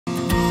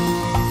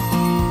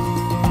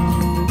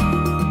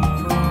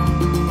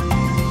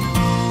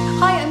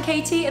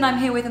Katie and I'm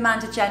here with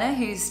Amanda Jenner,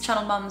 who's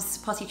Channel Mum's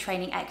potty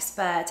training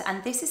expert,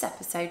 and this is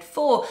episode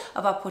 4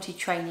 of our potty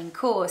training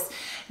course.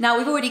 Now,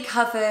 we've already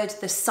covered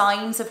the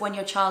signs of when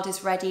your child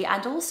is ready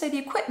and also the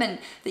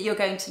equipment that you're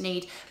going to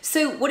need.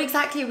 So what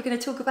exactly are we going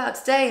to talk about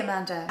today,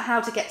 Amanda?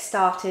 How to get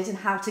started and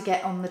how to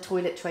get on the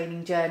toilet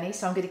training journey.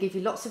 So I'm going to give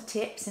you lots of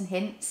tips and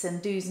hints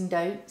and do's and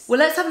don'ts. Well,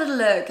 let's have a little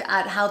look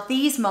at how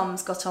these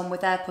mums got on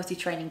with their potty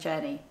training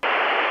journey.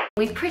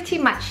 We pretty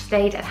much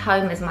stayed at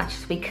home as much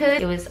as we could.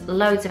 There was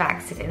loads of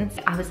accidents.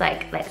 I was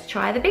like, let's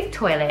try the big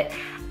toilet.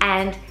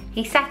 And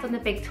he sat on the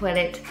big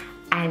toilet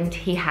and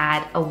he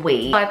had a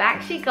wee. I've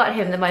actually got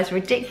him the most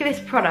ridiculous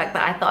product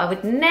that I thought I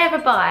would never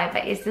buy,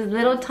 but it's this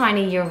little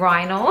tiny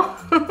urinal.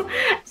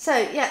 So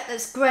yeah,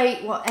 that's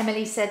great what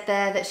Emily said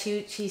there, that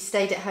she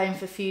stayed at home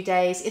for a few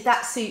days. If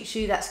that suits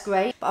you, that's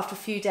great. But after a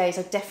few days,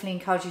 I definitely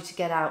encourage you to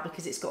get out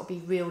because it's got to be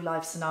real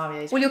life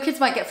scenarios. Well, your kids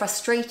might get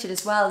frustrated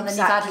as well, and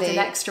Exactly. then you've added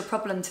an extra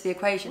problem to the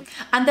equation.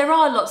 And there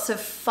are lots of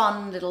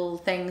fun little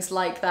things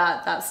like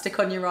that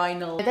stick-on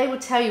urinal. They will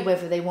tell you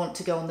whether they want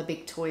to go on the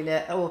big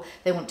toilet or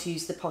they want to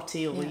use the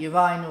potty or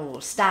urinal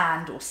or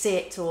stand or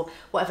sit or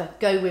whatever.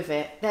 Go with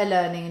it. They're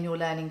learning and you're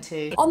learning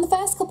too. On the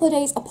first couple of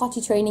days of potty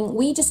training,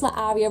 we just let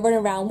Aria run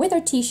around with her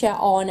t-shirt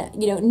on,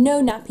 you know,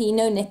 no nappy,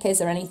 no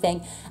knickers or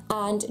anything,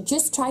 and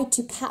just tried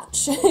to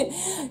catch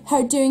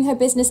her doing her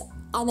business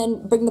and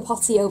then bring the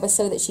potty over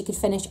so that she could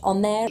finish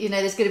on there. You know,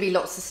 there's going to be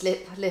lots of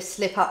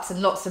slip-ups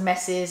and lots of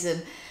messes,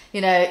 and you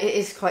know, it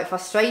is quite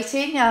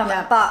frustrating,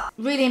 but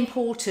really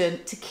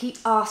important to keep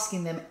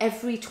asking them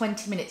every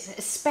 20 minutes,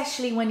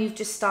 especially when you've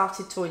just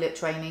started toilet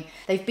training.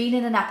 They've been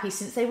in a nappy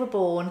since they were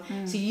born,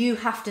 so you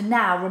have to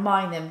now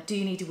remind them, do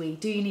you need a wee?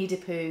 Do you need a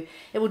poo?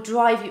 It will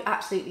drive you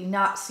absolutely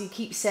nuts, so you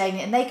keep saying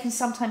it, and they can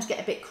sometimes get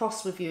a bit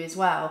cross with you as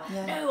well.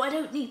 Yeah. No, I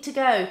don't need to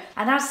go.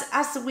 And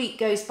as the week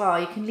goes by,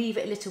 you can leave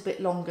it a little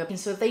bit longer. And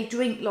so if they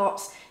drink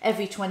lots,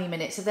 every 20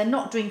 minutes. If they're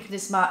not drinking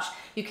as much,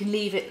 you can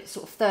leave it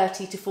sort of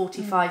 30 to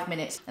 45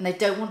 minutes. And they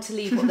don't want to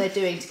leave what they're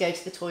doing to go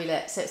to the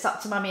toilet. So it's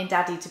up to mummy and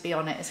daddy to be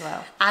on it as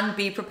well. And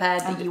be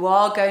prepared that you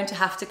are going to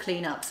have to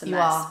clean up some mess.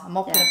 You are. A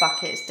mop and a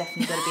bucket is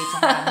definitely going to be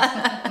to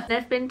hand.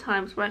 There's been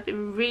times where I've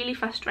been really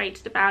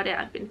frustrated about it.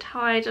 I've been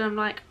tired and I'm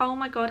like, oh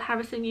my God,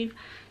 Harrison, you've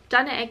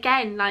done it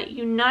again. Like,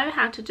 you know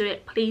how to do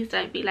it. Please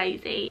don't be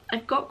lazy.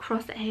 I've got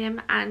cross at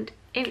him and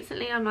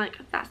instantly I'm like,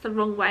 that's the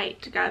wrong way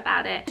to go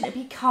about it.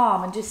 Be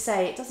calm and just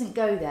say, it doesn't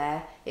go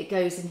there, it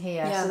goes in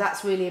here. So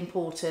that's really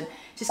important.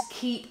 Just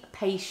keep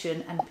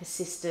patient and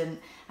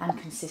persistent and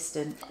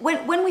consistent.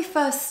 When we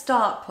first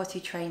start potty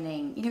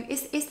training, you know,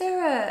 is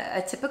there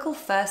a typical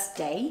first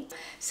day?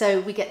 So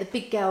we get the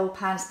big girl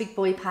pants, big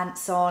boy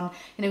pants on.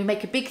 You know, we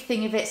make a big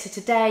thing of it. So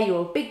today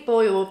you're a big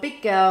boy or a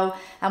big girl,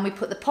 and we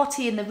put the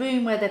potty in the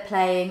room where they're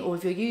playing, or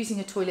if you're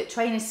using a toilet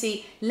trainer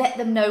seat, let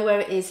them know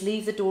where it is,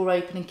 leave the door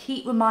open and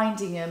keep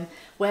reminding them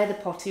where the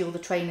potty or the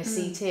trainer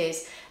seat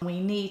is. And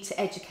we need to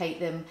educate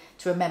them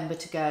to remember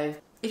to go.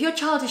 If your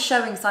child is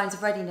showing signs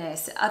of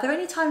readiness, are there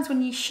any times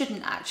when you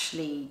shouldn't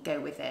actually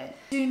go with it?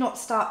 Do not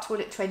start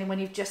toilet training when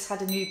you've just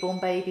had a newborn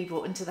baby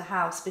brought into the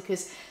house,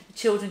 because the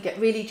children get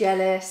really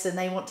jealous and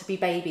they want to be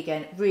baby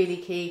again. Really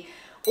key.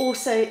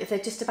 Also, if they're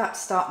just about to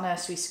start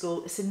nursery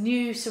school, it's a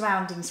new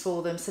surroundings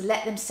for them, so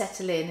let them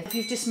settle in. If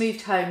you've just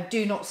moved home,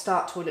 do not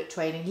start toilet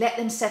training. Let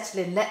them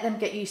settle in, let them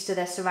get used to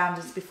their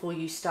surroundings before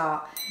you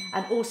start.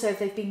 And also if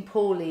they've been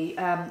poorly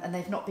and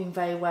they've not been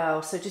very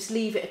well, so just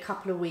leave it a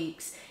couple of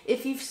weeks.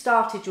 If you've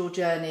started your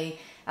journey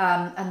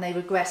and they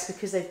regress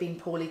because they've been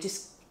poorly,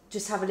 just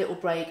have a little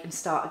break and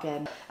start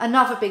again.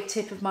 Another big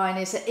tip of mine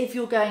is that if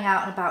you're going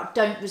out and about,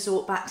 don't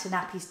resort back to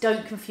nappies,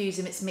 don't confuse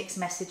them, it's mixed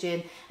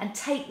messaging, and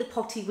take the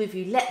potty with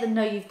you. Let them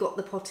know you've got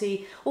the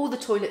potty or the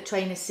toilet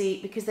trainer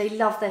seat, because they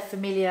love their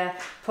familiar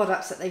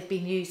products that they've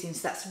been using,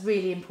 so that's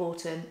really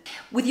important.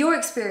 With your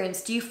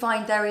experience, do you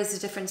find there is a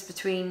difference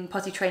between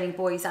potty training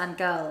boys and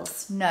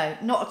girls? No,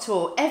 not at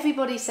all.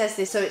 Everybody says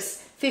this, so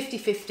it's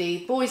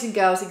 50-50, boys and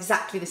girls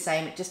exactly the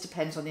same, it just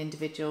depends on the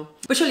individual.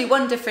 But surely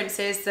one difference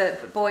is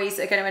that boys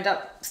are going to end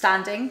up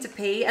standing to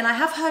pee, and I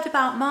have heard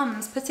about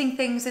mums putting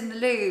things in the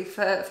loo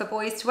for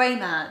boys to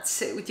aim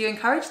at. Would you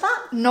encourage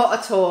that? Not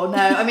at all, no.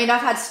 I mean,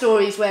 I've had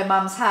stories where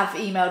mums have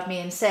emailed me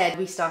and said,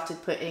 we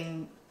started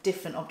putting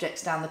different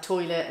objects down the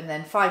toilet, and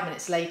then 5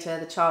 minutes later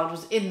the child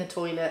was in the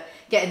toilet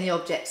getting the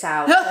objects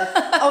out. So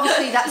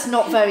obviously that's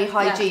not very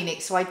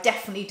hygienic, so I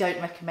definitely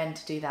don't recommend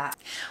to do that.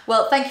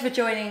 Well, thank you for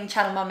joining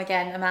Channel Mum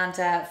again,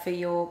 Amanda, for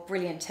your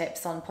brilliant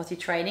tips on potty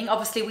training.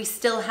 Obviously we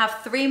still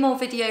have 3 more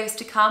videos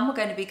to come. We're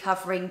going to be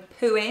covering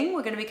pooing,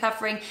 we're going to be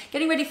covering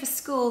getting ready for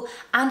school,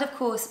 and of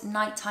course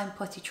nighttime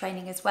potty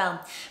training as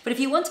well. But if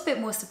you want a bit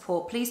more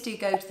support, please do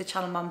go to the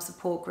Channel Mum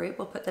support group.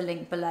 We'll put the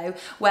link below,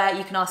 where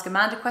you can ask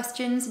Amanda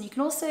questions and you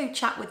can also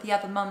chat with the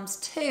other mums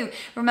too.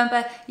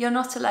 Remember, you're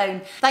not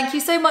alone. Thank you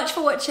so much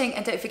for watching,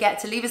 and don't forget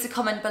to leave us a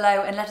comment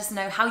below and let us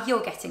know how you're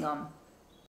getting on.